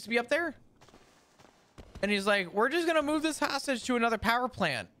 It used to be up there. And he's like, we're just going to move this hostage to another power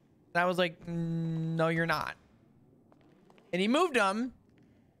plant. And I was like, no, you're not. And he moved him.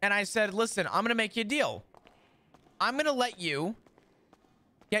 And I said, listen, I'm going to make you a deal. I'm going to let you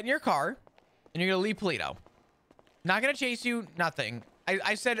get in your car, and you're going to leave Toledo. Not going to chase you, nothing.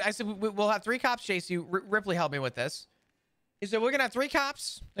 I said, we'll have 3 cops chase you. Ripley helped me with this. He said, we're going to have 3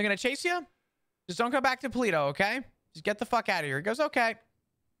 cops. They're going to chase you. Just don't come back to Toledo, okay? Just get the fuck out of here. He goes, okay.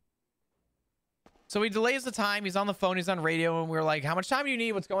 So he delays the time. He's on the phone. He's on radio. And we're like, how much time do you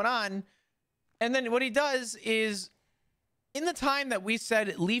need? What's going on? And then what he does is, in the time that we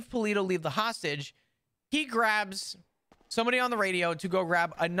said, leave Toledo, leave the hostage, he grabs somebody on the radio to go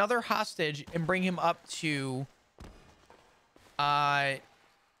grab another hostage and bring him up to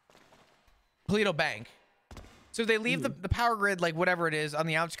Toledo Bank. So they leave the power grid, like whatever it is, on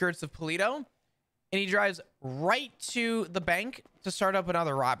the outskirts of Toledo, and he drives right to the bank to start up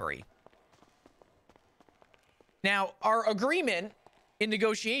another robbery. Now, our agreement in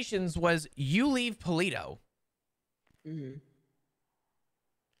negotiations was you leave Toledo.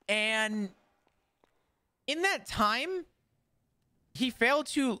 And in that time, he failed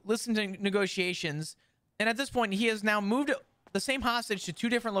to listen to negotiations. And at this point, he has now moved the same hostage to 2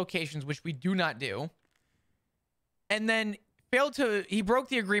 different locations, which we do not do. And then he broke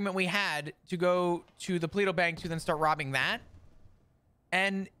the agreement we had to go to the Toledo Bank to then start robbing that.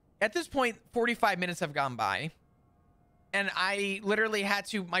 And at this point, 45 minutes have gone by. And I literally had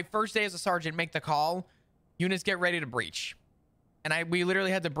to, my first day as a sergeant, make the call. Units, get ready to breach. And we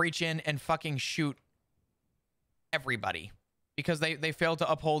literally had to breach in and fucking shoot everybody because they failed to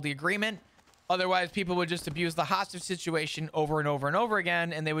uphold the agreement. Otherwise, people would just abuse the hostage situation over and over and over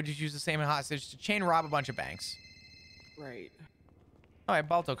again, and they would just use the same hostage to chain rob a bunch of banks. Right. Oh, I have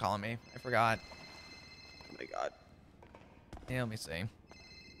Balto calling me. I forgot. Oh my god. Yeah, let me see.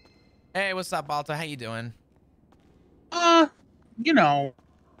 Hey, what's up, Balto? How you doing? You know,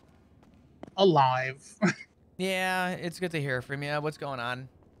 alive. Yeah, it's good to hear from you. What's going on?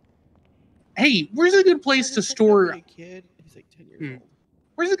 Hey, where's a good place to store? A kid. He's like 10 years old.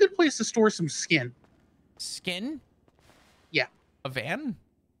 Where's a good place to store some skin? Skin? Yeah. A van?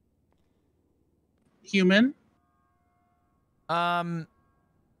 Human? Well,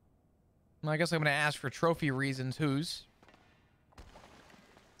 I guess I'm gonna ask for trophy reasons. Whose?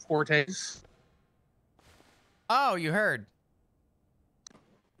 Fortes. Oh, you heard.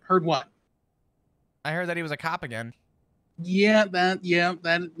 Heard what? I heard that he was a cop again. That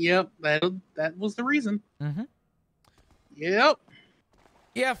was the reason. Mm-hmm. Yep.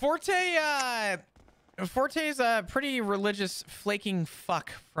 Yeah, Forte's a pretty religious flaking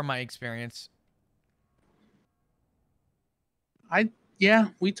fuck from my experience. Yeah,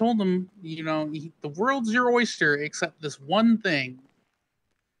 we told him, the world's your oyster except this one thing.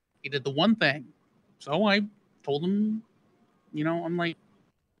 He did the one thing. So I told him, I'm like,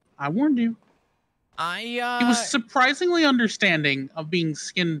 I warned you. He was surprisingly understanding of being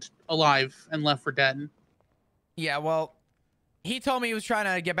skinned alive and left for dead. Yeah, well, he told me he was trying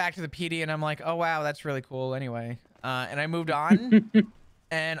to get back to the PD, and I'm like, oh, wow, that's really cool anyway. And I moved on.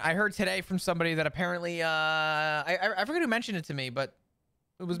 And I heard today from somebody that apparently, I forget who mentioned it to me, but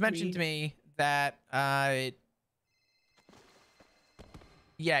it was mentioned to me that,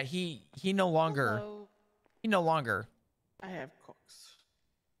 yeah, he no longer, Hello. he no longer. I have cooks.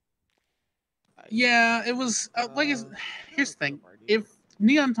 Yeah, it was here's the thing. If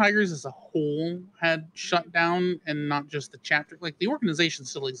Neon Tigers as a whole had shut down and not just the chapter, like the organization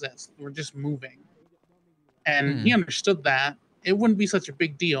still exists, we're just moving. And he understood that. It wouldn't be such a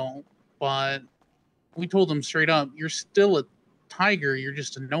big deal, but we told him straight up, you're still a tiger, you're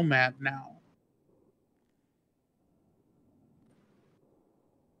just a nomad now.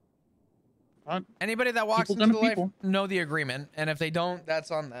 But anybody that walks into the life know the agreement, and if they don't,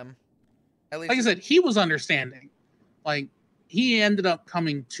 that's on them. At least, like I said, he was understanding. Like, he ended up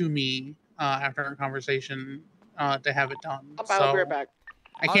coming to me after our conversation to have it done. I'll be right back.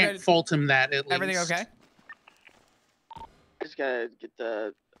 I can't fault him that, at least. Everything okay? I just gotta get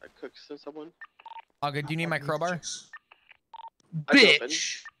the cooks to someone. All good. Do you need my crowbar?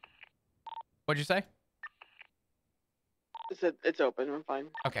 Bitch! What'd you say? It's open. I'm fine.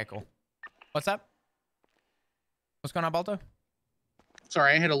 Okay, cool. What's up? What's going on, Balto?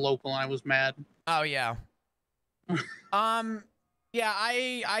 Sorry, I hit a local and I was mad. Oh, yeah. Yeah,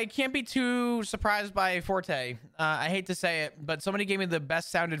 I can't be too surprised by Forte. I hate to say it, but somebody gave me the best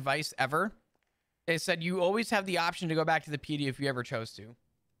sound advice ever. They said you always have the option to go back to the PD if you ever chose to.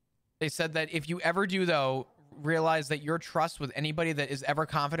 They said that if you ever do, though, realize that your trust with anybody that is ever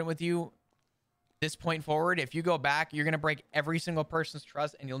confident with you, this point forward, if you go back, you're going to break every single person's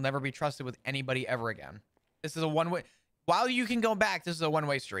trust and you'll never be trusted with anybody ever again. This is a one-way. While you can go back, this is a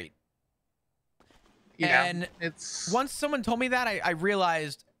one-way street. Yeah, and once someone told me that, I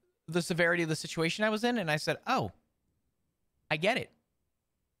realized the severity of the situation I was in, and I said, oh, I get it.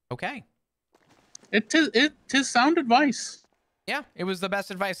 Okay. It is sound advice. Yeah, it was the best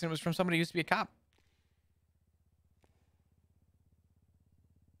advice, and it was from somebody who used to be a cop.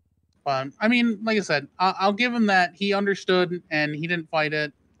 I mean, like I said, I'll give him that. He understood, and he didn't fight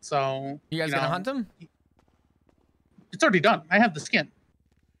it. So you guys gonna hunt him? It's already done. I have the skin.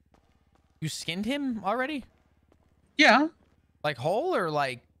 You skinned him already? Yeah. Like whole or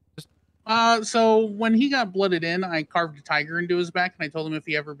like just... So when he got blooded in, I carved a tiger into his back, and I told him if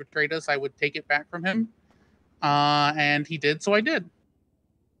he ever betrayed us, I would take it back from him. And he did, so I did.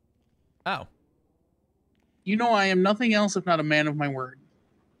 Oh. You know, I am nothing else if not a man of my word.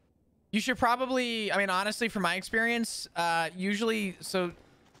 You should probably, I mean, honestly, from my experience, usually, so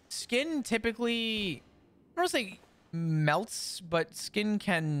skin typically, I don't want to say melts, but skin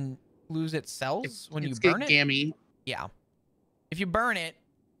can lose its cells when you burn it. Gammy. Yeah. If you burn it,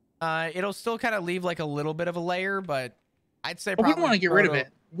 it'll still kind of leave like a little bit of a layer, but I'd say probably... we don't want to get rid of it.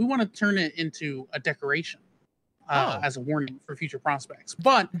 We want to turn it into a decoration as a warning for future prospects.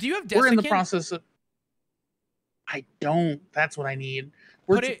 But do you have we're in the process of... I don't. That's what I need.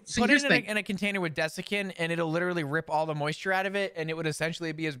 Put it in a container with desiccant, and it'll literally rip all the moisture out of it, and it would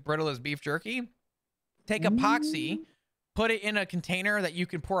essentially be as brittle as beef jerky. Take epoxy, put it in a container that you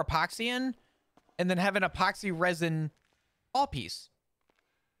can pour epoxy in, and then have an epoxy resin all piece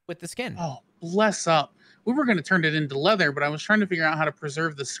with the skin. Oh, bless up. We were going to turn it into leather, but I was trying to figure out how to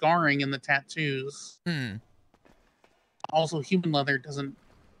preserve the scarring and the tattoos. Also, human leather doesn't...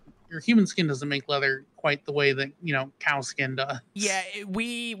 Your human skin doesn't make leather quite the way that, cow skin does. Yeah,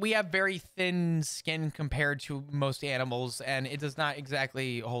 we have very thin skin compared to most animals, and it does not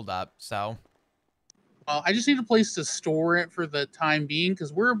exactly hold up, so... I just need a place to store it for the time being,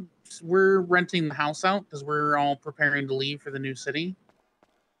 because we're renting the house out, because we're all preparing to leave for the new city.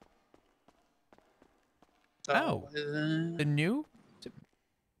 So, the new?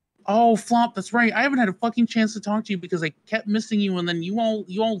 Oh, Flop, that's right. I haven't had a fucking chance to talk to you because I kept missing you, and then you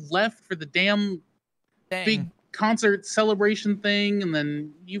all left for the damn big concert celebration thing, and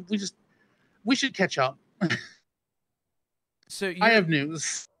then we should catch up. So I have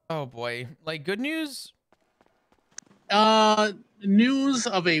news. Oh boy, like good news? News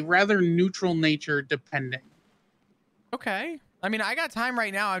of a rather neutral nature, depending. Okay. I mean, I got time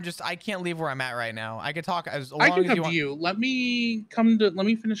right now. I can't leave where I'm at right now. I could talk as long I can as come you to want. you. Let me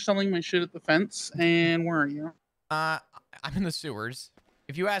finish selling my shit at the fence. And where are you? I'm in the sewers.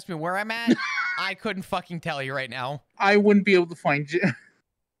 If you ask me where I'm at, I couldn't fucking tell you right now. I wouldn't be able to find you.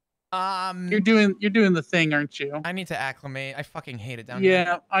 You're doing the thing, aren't you? I need to acclimate. I fucking hate it down here.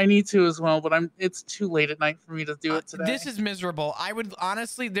 Yeah, I need to as well, but it's too late at night for me to do it today. This is miserable. I would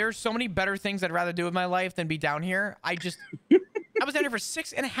honestly, there's so many better things I'd rather do with my life than be down here. I was down here for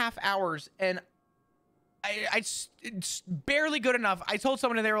 6.5 hours and it's barely good enough. I told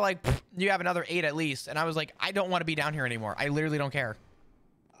someone and they were like, you have another 8 at least. And I was like, I don't want to be down here anymore. I literally don't care.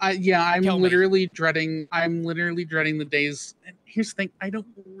 I'm literally dreading the days. And here's the thing, I don't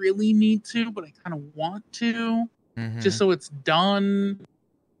really need to, but I kind of want to, just so it's done.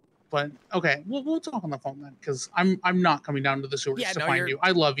 But okay, we'll talk on the phone then, because I'm not coming down to the sewers to find you.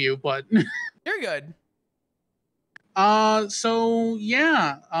 I love you, but you're good. So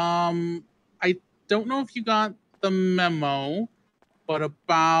yeah, I don't know if you got the memo, but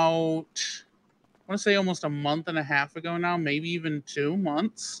about, I want to say almost a month and a half ago now, maybe even 2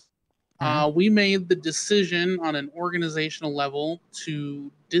 months, we made the decision on an organizational level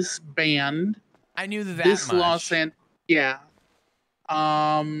to disband. I knew that this much. And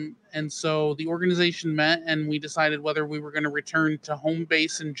so the organization met and we decided whether we were going to return to home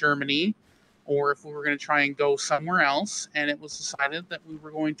base in Germany or if we were going to try and go somewhere else. And it was decided that we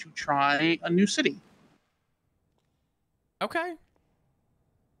were going to try a new city. Okay.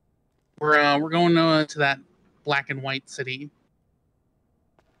 We're going to that black and white city.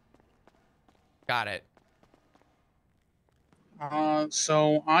 Got it.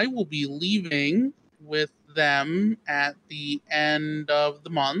 So I will be leaving with them at the end of the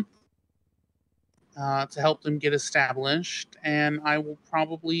month to help them get established, and I will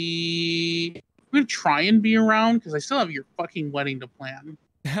I'm gonna try and be around because I still have your fucking wedding to plan.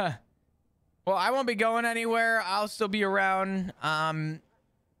 Well, I won't be going anywhere. I'll still be around.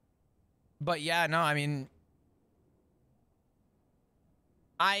 But yeah, no, I mean,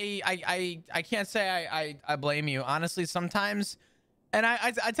 I can't say I blame you. Honestly, sometimes, and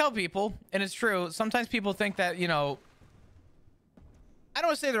I tell people, and it's true, sometimes people think that, you know, I don't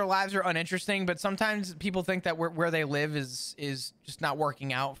want to say their lives are uninteresting, but sometimes people think that where they live is just not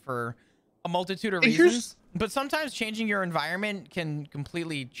working out for a multitude of reasons. But sometimes changing your environment can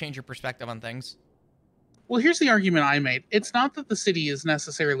completely change your perspective on things. Well, here's the argument I made. It's not that the city is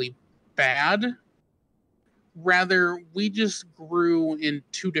necessarily bad. Rather, we just grew in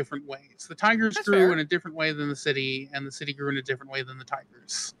 2 different ways. The tigers grew in a different way than the city, and the city grew in a different way than the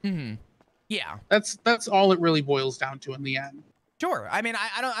tigers. Yeah. That's all it really boils down to in the end. Sure. I mean,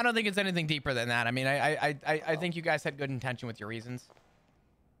 I don't think it's anything deeper than that. I mean, I think you guys had good intention with your reasons.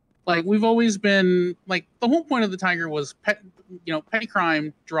 Like, we've always been, like, the whole point of the tiger was petty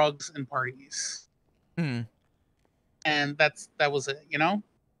crime, drugs, and parties. And that was it, you know?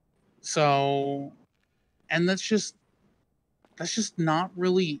 So, and that's just not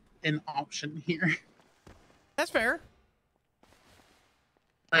really an option here. That's fair.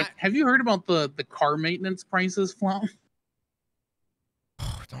 Like, have you heard about the car maintenance prices, Flo?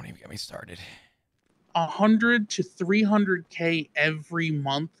 Oh, don't even get me started. 100 to 300K every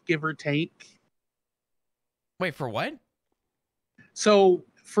month, give or take. Wait, for what? So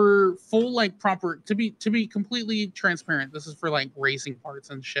for full, like, proper, to be completely transparent, this is for like racing parts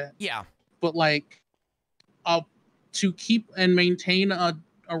and shit. Yeah. But like, to keep and maintain a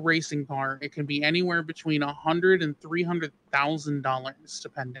racing car, it can be anywhere between $100,000 and $300,000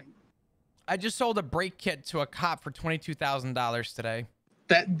 depending. I just sold a brake kit to a cop for $22,000 today.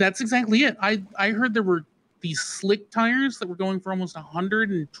 That's exactly it. I heard there were these slick tires that were going for almost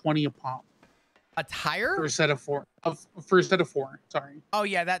 120 a pop. A tire? For a set of four. For a set of 4. Sorry. Oh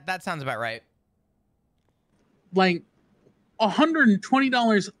yeah, that sounds about right. Like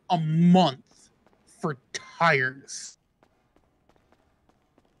 $120 a month for tires.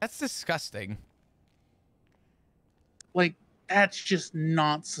 That's disgusting. Like, that's just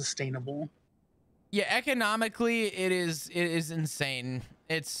not sustainable. Yeah, economically, it is insane.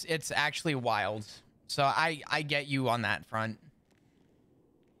 It's actually wild. So I get you on that front.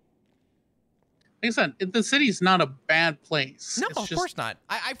 Like I said, the city's not a bad place. No, it's of course not.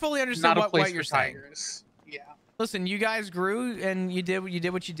 I fully understand what you're saying. Yeah. Listen, you guys grew and you did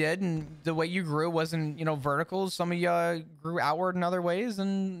what you did, and the way you grew wasn't, you know, vertical. Some of you grew outward in other ways,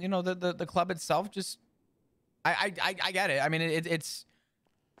 and you know the club itself just I get it. I mean, it's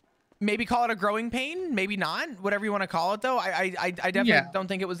maybe call it a growing pain, maybe not, whatever you want to call it though. I definitely don't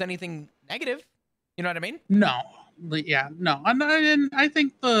think it was anything negative. You know what I mean? No. Yeah, no. And I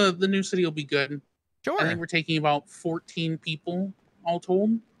think the new city will be good. Sure. I think we're taking about 14 people all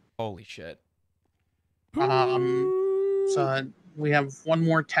told. Holy shit. So we have one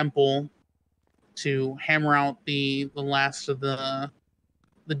more temple to hammer out the last of the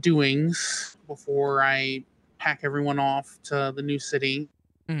doings before I pack everyone off to the new city.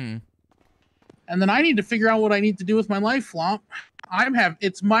 Hmm. And then I need to figure out what I need to do with my life, Flop.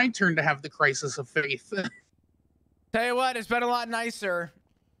 It's my turn to have the crisis of faith. Tell you what, it's been a lot nicer.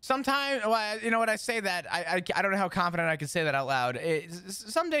 Sometimes, well, you know what, I say that, I don't know how confident I can say that out loud.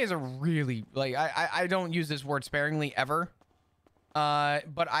 Some days are really, like, I don't use this word sparingly ever.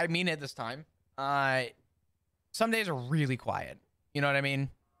 But I mean it this time. Some days are really quiet. You know what I mean?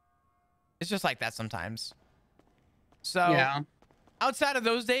 It's just like that sometimes. So Yeah. outside of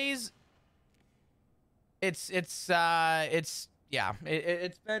those days, it's been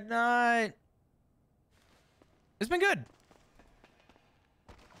good.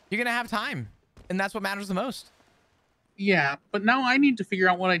 You're gonna have time, and that's what matters the most. Yeah, but now I need to figure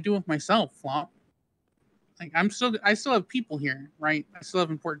out what I do with myself, Flop. Like I still have people here, right? I still have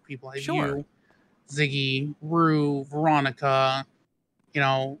important people. I have you, Ziggy, Rue, Veronica. You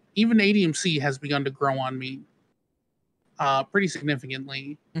know, even ADMC has begun to grow on me, pretty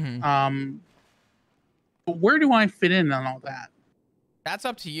significantly. Mm-hmm. But where do I fit in on all that? That's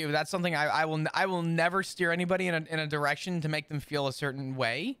up to you. That's something I will never steer anybody in a direction to make them feel a certain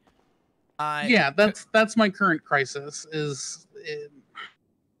way. Yeah, that's my current crisis.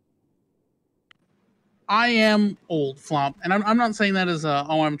 I am old, Flop, and I'm not saying that as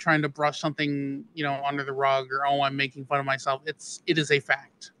I'm trying to brush something under the rug, or I'm making fun of myself. It is a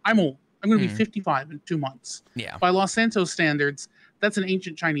fact. I'm old. I'm going to be 55 in 2 months. Yeah. By Los Santos standards, that's an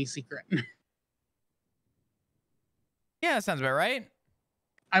ancient Chinese secret. Yeah, that sounds about right.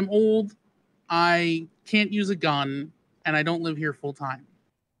 I'm old. I can't use a gun, and I don't live here full time.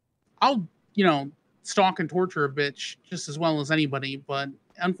 I'll, stalk and torture a bitch just as well as anybody, but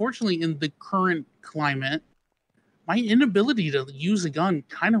unfortunately, in the current climate, my inability to use a gun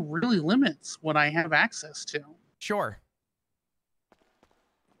kind of really limits what I have access to. Sure.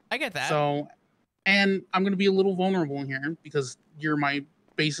 I get that. So, and I'm going to be a little vulnerable here because you're my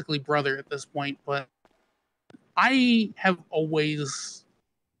basically brother at this point, but I have always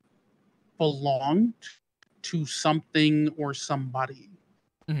belonged to something or somebody.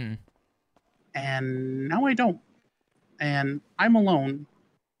 Mm-hmm. And now I don't. And I'm alone.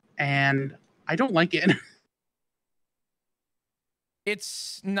 And I don't like it.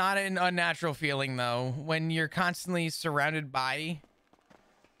 It's not an unnatural feeling, though, when you're constantly surrounded by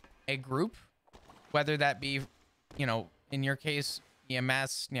a group, whether that be, in your case,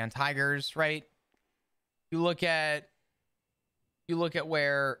 EMS, Neon Tigers, right? You look at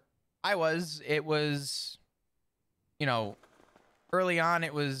where I was. It was, early on,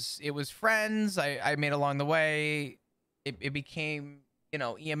 it was friends I made along the way. It became,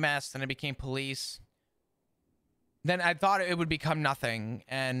 EMS, then it became police. Then I thought it would become nothing,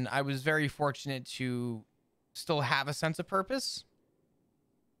 and I was very fortunate to still have a sense of purpose.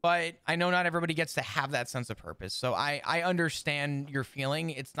 But I know not everybody gets to have that sense of purpose. So I understand your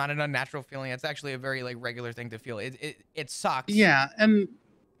feeling. It's not an unnatural feeling. It's actually a very regular thing to feel. It sucks. Yeah, and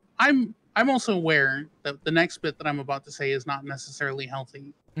I'm also aware that the next bit that I'm about to say is not necessarily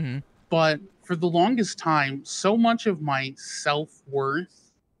healthy. Mm-hmm. But for the longest time, so much of my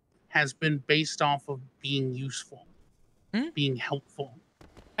self-worth has been based off of being useful, being helpful.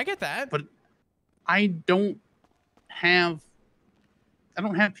 I get that. But I don't have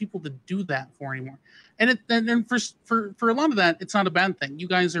people to do that for anymore. And for a lot of that, it's not a bad thing. You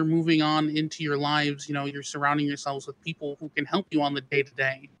guys are moving on into your lives. You're surrounding yourselves with people who can help you on the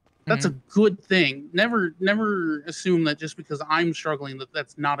day-to-day. That's a good thing. Never assume that just because I'm struggling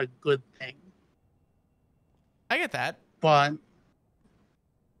that's not a good thing. I get that. But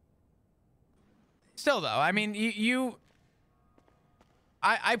still, though, I mean,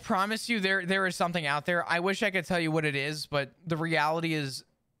 I promise you there is something out there. I wish I could tell you what it is, but the reality is,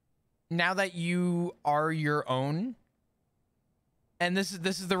 now that you are your own, and this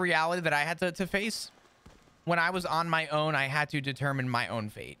is the reality that I had to face. When I was on my own, I had to determine my own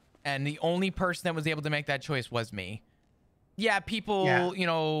fate. And the only person that was able to make that choice was me. Yeah, people,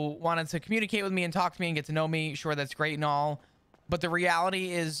 wanted to communicate with me and talk to me and get to know me. Sure, that's great and all. But the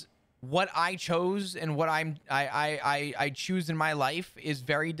reality is, what I chose and what I choose in my life is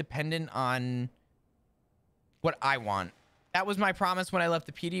very dependent on what I want. That was my promise when I left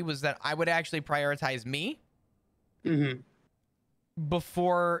the PD, was that I would actually prioritize me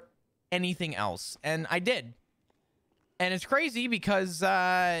before anything else. And I did. And it's crazy because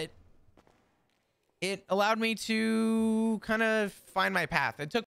it allowed me to kind of find my path. It